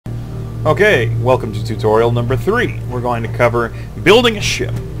Okay, welcome to tutorial number 3. We're going to cover building a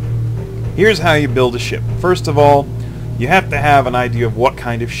ship. Here's how you build a ship. First of all, you have to have an idea of what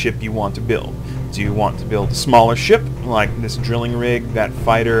kind of ship you want to build. Do you want to build a smaller ship, like this drilling rig, that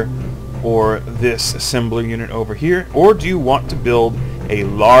fighter, or this assembler unit over here? Or do you want to build a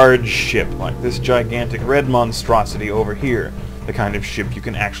large ship, like this gigantic red monstrosity over here, the kind of ship you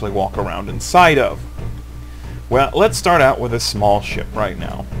can actually walk around inside of? Well, let's start out with a small ship right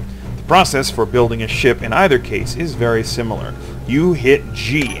now. The process for building a ship in either case is very similar. You hit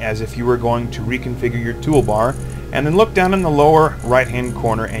G as if you were going to reconfigure your toolbar, and then look down in the lower right hand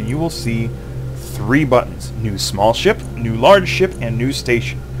corner and you will see 3 buttons: New Small Ship, New Large Ship, and New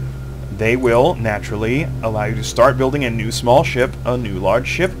Station. They will naturally allow you to start building a new small ship, a new large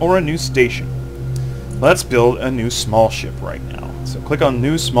ship, or a new station. Let's build a new small ship right now. So click on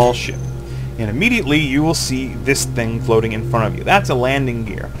New Small Ship, and immediately you will see this thing floating in front of you. That's a landing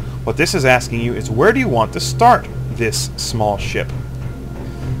gear. What this is asking you is, where do you want to start this small ship?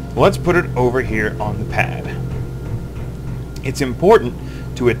 Let's put it over here on the pad. It's important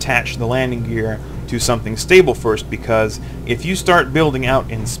to attach the landing gear to something stable first, because if you start building out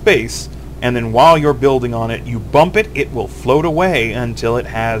in space and then while you're building on it you bump it, it will float away until it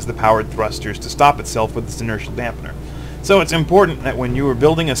has the powered thrusters to stop itself with its inertial dampener. So it's important that when you are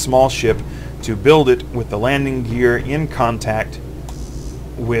building a small ship to build it with the landing gear in contact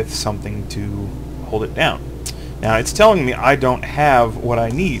with something to hold it down. Now it's telling me I don't have what I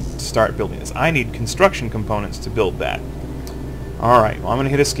need to start building this. I need construction components to build that. Alright, well, I'm going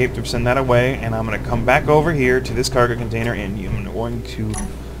to hit escape to send that away, and I'm going to come back over here to this cargo container, and I'm going to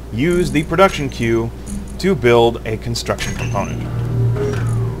use the production queue to build a construction component.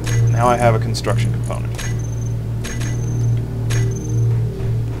 Now I have a construction component.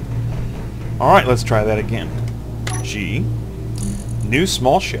 Alright, let's try that again. G, New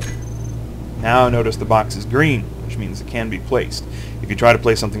Small Ship. Now notice the box is green, which means it can be placed. If you try to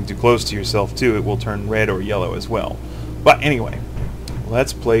place something too close to yourself too, it will turn red or yellow as well. But anyway,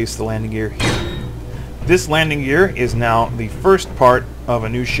 let's place the landing gear here. This landing gear is now the first part of a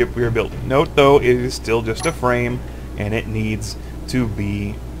new ship we are building. Note though, it is still just a frame and it needs to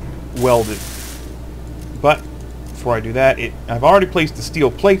be welded. But before I do that, I've already placed a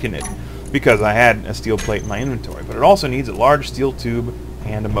steel plate in it because I had a steel plate in my inventory, but it also needs a large steel tube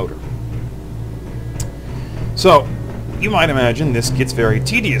and a motor. So, you might imagine this gets very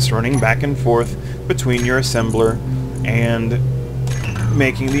tedious, running back and forth between your assembler and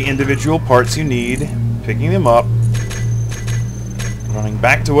making the individual parts you need, picking them up, running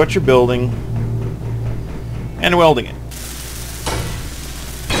back to what you're building, and welding it.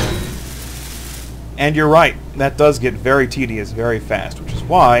 And you're right, that does get very tedious very fast, which is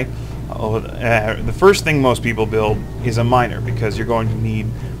why the first thing most people build is a miner, because you're going to need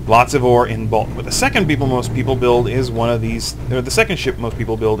lots of ore in bulk. But the second most people build is one of these, or the second ship most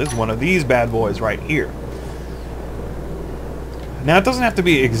people build is one of these bad boys right here. Now it doesn't have to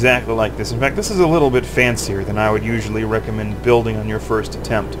be exactly like this. In fact, this is a little bit fancier than I would usually recommend building on your first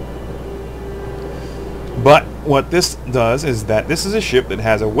attempt. But what this does is that this is a ship that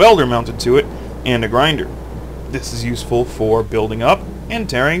has a welder mounted to it and a grinder. This is useful for building up and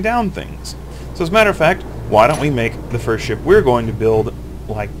tearing down things. So as a matter of fact, why don't we make the first ship we're going to build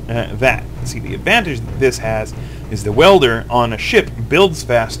like that? See, the advantage that this has is the welder on a ship builds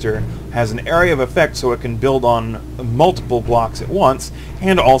faster, has an area of effect so it can build on multiple blocks at once,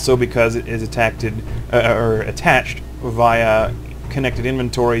 and also because it is attached via connected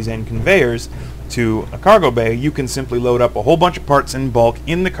inventories and conveyors to a cargo bay, you can simply load up a whole bunch of parts in bulk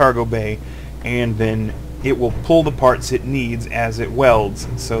in the cargo bay, and then it will pull the parts it needs as it welds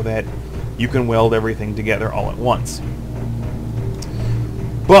so that you can weld everything together all at once.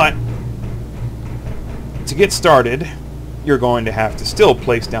 But to get started, you're going to have to still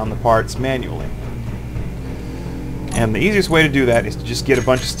place down the parts manually. And the easiest way to do that is to just get a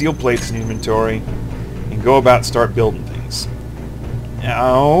bunch of steel plates in inventory and go about start building things.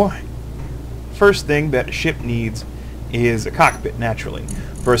 Now, first thing that a ship needs is a cockpit, naturally.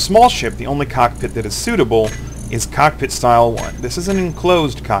 For a small ship, the only cockpit that is suitable is cockpit style 1. This is an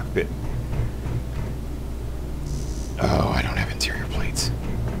enclosed cockpit. Oh, I don't have interior plates.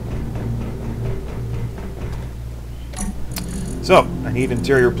 So, I need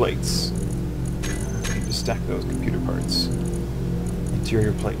interior plates. I need to stack those computer parts.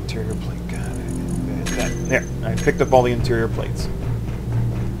 Interior plate, God, there, I picked up all the interior plates.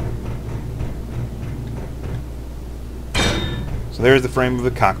 So there's the frame of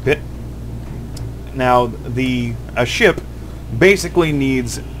the cockpit. Now, a ship basically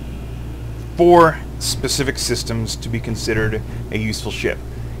needs 4 specific systems to be considered a useful ship.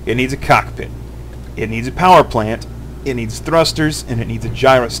 It needs a cockpit. It needs a power plant. It needs thrusters, and it needs a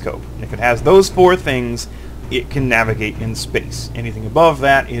gyroscope. And if it has those 4 things, it can navigate in space. Anything above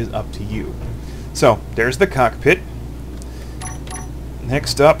that is up to you. So, there's the cockpit.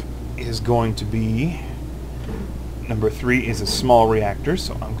 Next up is going to be... Number 3 is a small reactor,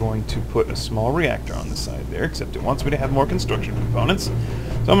 so I'm going to put a small reactor on the side there, except it wants me to have more construction components. So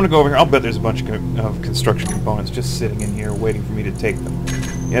I'm going to go over here. I'll bet there's a bunch of construction components just sitting in here waiting for me to take them.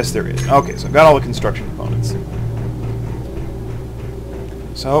 Yes, there is. Okay, so I've got all the construction components.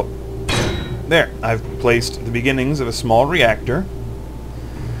 So, there. I've placed the beginnings of a small reactor.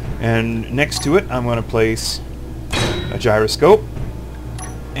 And next to it, I'm going to place a gyroscope.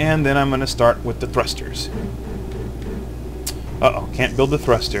 And then I'm going to start with the thrusters. Uh-oh, can't build the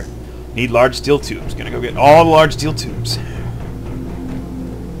thruster. Need large steel tubes. Gonna go get all the large steel tubes.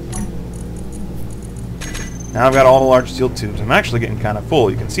 Now I've got all the large steel tubes. I'm actually getting kind of full.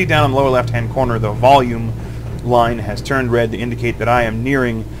 You can see down in the lower left-hand corner the volume line has turned red to indicate that I am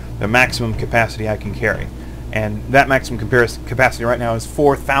nearing the maximum capacity I can carry. And that maximum capacity right now is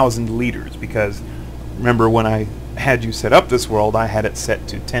 4,000 liters, because remember when I had you set up this world, I had it set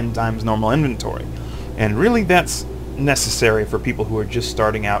to 10 times normal inventory. And really that's necessary for people who are just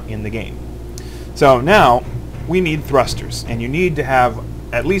starting out in the game. So now we need thrusters, and you need to have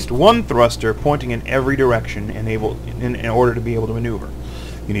at least one thruster pointing in every direction in order to be able to maneuver.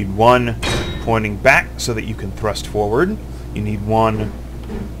 You need one pointing back so that you can thrust forward. You need one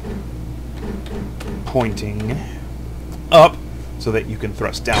pointing up so that you can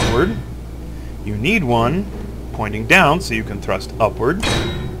thrust downward. You need one pointing down so you can thrust upward.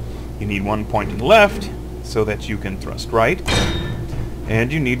 You need one pointing left so that you can thrust right.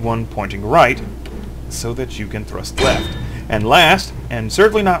 And you need one pointing right so that you can thrust left. And last, and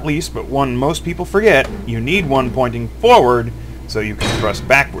certainly not least, but one most people forget, you need one pointing forward so you can thrust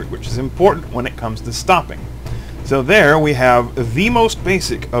backward, which is important when it comes to stopping. So there we have the most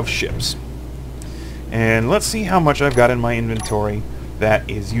basic of ships. And let's see how much I've got in my inventory that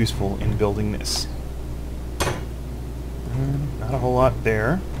is useful in building this. Not a whole lot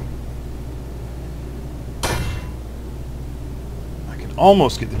there. I can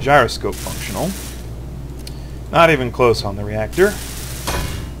almost get the gyroscope functional. Not even close on the reactor.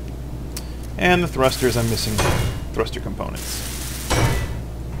 And the thrusters, I'm missing thruster components.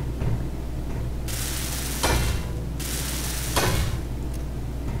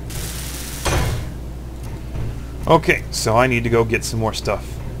 Okay, so I need to go get some more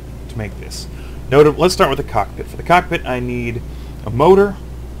stuff to make this. Let's start with the cockpit. For the cockpit, I need a motor,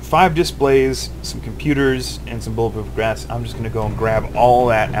 5 displays, some computers, and some bulletproof glass. I'm just going to go and grab all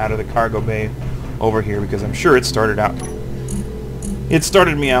that out of the cargo bay over here because I'm sure it started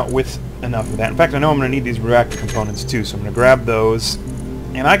me out with enough of that. In fact, I know I'm going to need these reactor components too, so I'm going to grab those.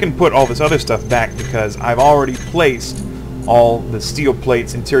 And I can put all this other stuff back because I've already placed all the steel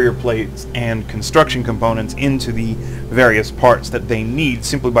plates, interior plates, and construction components into the various parts that they need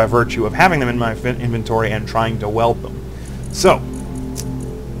simply by virtue of having them in my inventory and trying to weld them. So,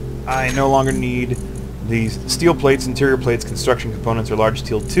 I no longer need these steel plates, interior plates, construction components, or large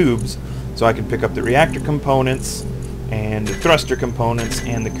steel tubes, so I can pick up the reactor components, and the thruster components,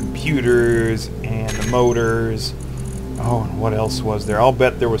 and the computers, and the motors. Oh, and what else was there? I'll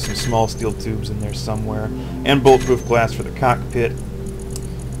bet there was some small steel tubes in there somewhere. And bulletproof glass for the cockpit.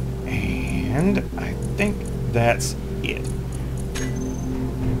 And I think that's it.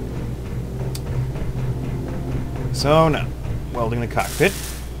 So now, welding the cockpit.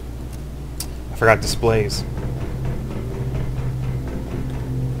 I forgot displays.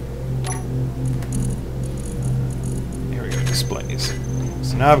 Here we go, displays.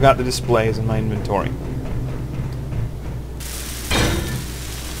 So now I've got the displays in my inventory.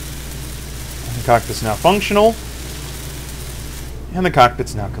 The cockpit's now functional, and the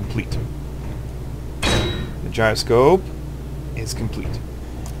cockpit's now complete. The gyroscope is complete.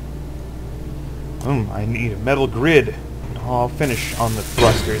 I need a metal grid. I'll finish on the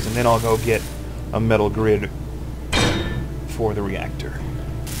thrusters, and then I'll go get a metal grid for the reactor.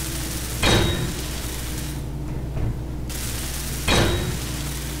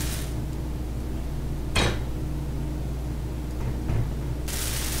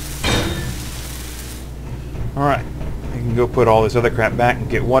 Alright, I can go put all this other crap back and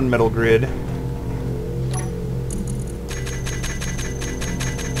get one metal grid.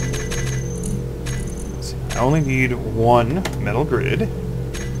 So I only need one metal grid.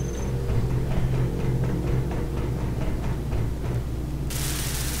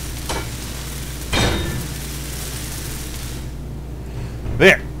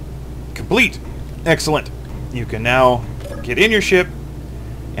 There! Complete! Excellent! You can now get in your ship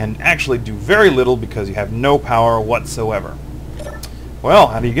and actually do very little because you have no power whatsoever. Well,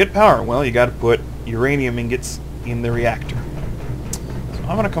 how do you get power? Well, you got to put uranium ingots in the reactor. So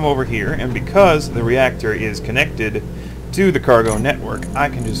I'm going to come over here, and because the reactor is connected to the cargo network, I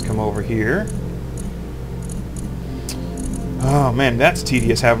can just come over here. Oh man, that's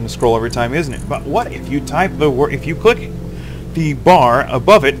tedious having to scroll every time, isn't it? But what if you type the word, if you click the bar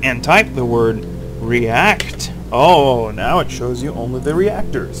above it and type the word react? Oh, now it shows you only the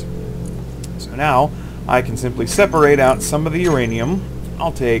reactors. So now I can simply separate out some of the uranium.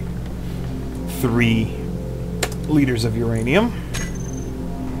 I'll take 3 liters of uranium.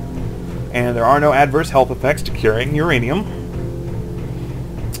 And there are no adverse health effects to carrying uranium.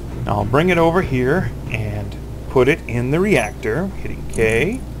 I'll bring it over here and put it in the reactor, hitting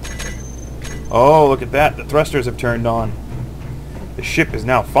K. Oh, look at that. The thrusters have turned on. The ship is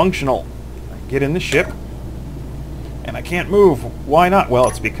now functional. I get in the ship, and I can't move. Why not? Well,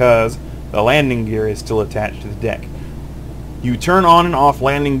 it's because the landing gear is still attached to the deck. You turn on and off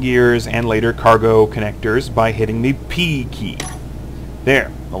landing gears and later cargo connectors by hitting the P key.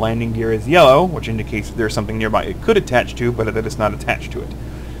 There, the landing gear is yellow, which indicates that there's something nearby it could attach to, but that it's not attached to it.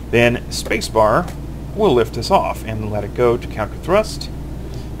 Then spacebar will lift us off and let it go to counter thrust.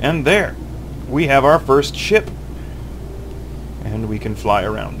 And there, we have our first ship. And we can fly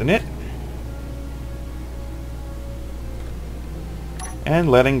around in it. And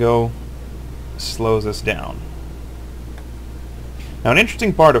letting go slows us down. Now, an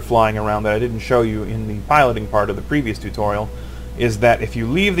interesting part of flying around that I didn't show you in the piloting part of the previous tutorial is that if you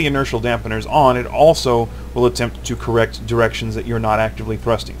leave the inertial dampeners on, it also will attempt to correct directions that you're not actively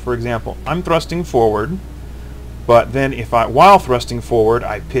thrusting. For example, I'm thrusting forward, but then if while thrusting forward,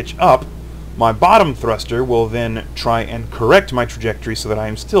 I pitch up, my bottom thruster will then try and correct my trajectory so that I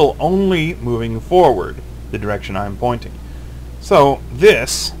am still only moving forward the direction I'm pointing. So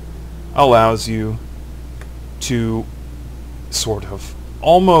this allows you to sort of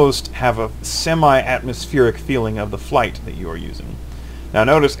almost have a semi-atmospheric feeling of the flight that you are using. Now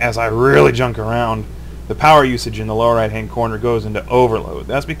notice as I really junk around, the power usage in the lower right hand corner goes into overload.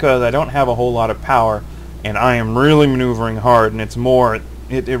 That's because I don't have a whole lot of power and I am really maneuvering hard, and it's more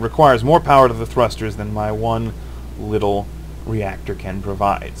it requires more power to the thrusters than my one little reactor can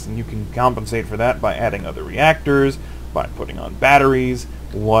provide. And you can compensate for that by adding other reactors, by putting on batteries,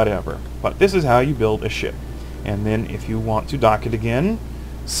 whatever. But this is how you build a ship. And then if you want to dock it again,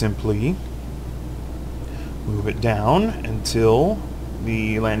 simply move it down until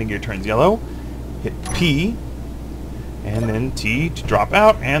the landing gear turns yellow, hit P, and then T to drop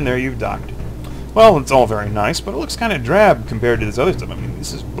out, and there you've docked. Well, it's all very nice, but it looks kind of drab compared to this other stuff. I mean,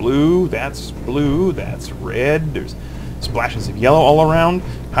 this is blue, that's red, there's splashes of yellow all around.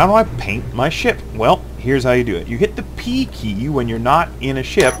 How do I paint my ship? Well, here's how you do it. You hit the P key when you're not in a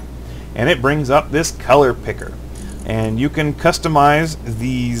ship, and it brings up this color picker. And you can customize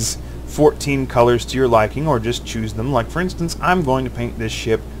these 14 colors to your liking, or just choose them. Like, for instance, I'm going to paint this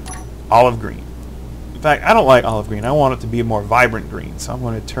ship olive green. In fact, I don't like olive green. I want it to be a more vibrant green. So I'm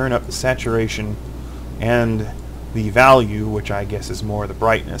going to turn up the saturation and the value, which I guess is more the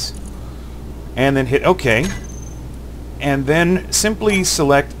brightness. And then hit OK. And then simply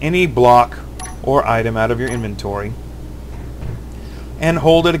select any block or item out of your inventory and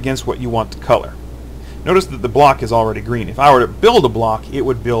hold it against what you want to color. Notice that the block is already green. If I were to build a block, it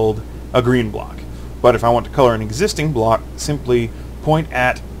would build a green block. But if I want to color an existing block, simply point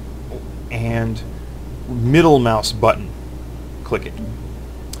at and middle mouse button, click it.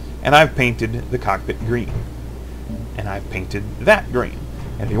 And I've painted the cockpit green. And I've painted that green.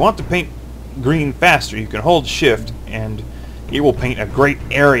 And if you want to paint green faster, you can hold shift and it will paint a great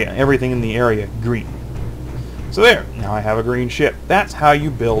area, everything in the area green. So there, now I have a green ship. That's how you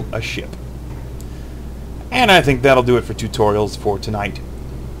build a ship. And I think that'll do it for tutorials for tonight.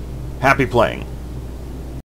 Happy playing.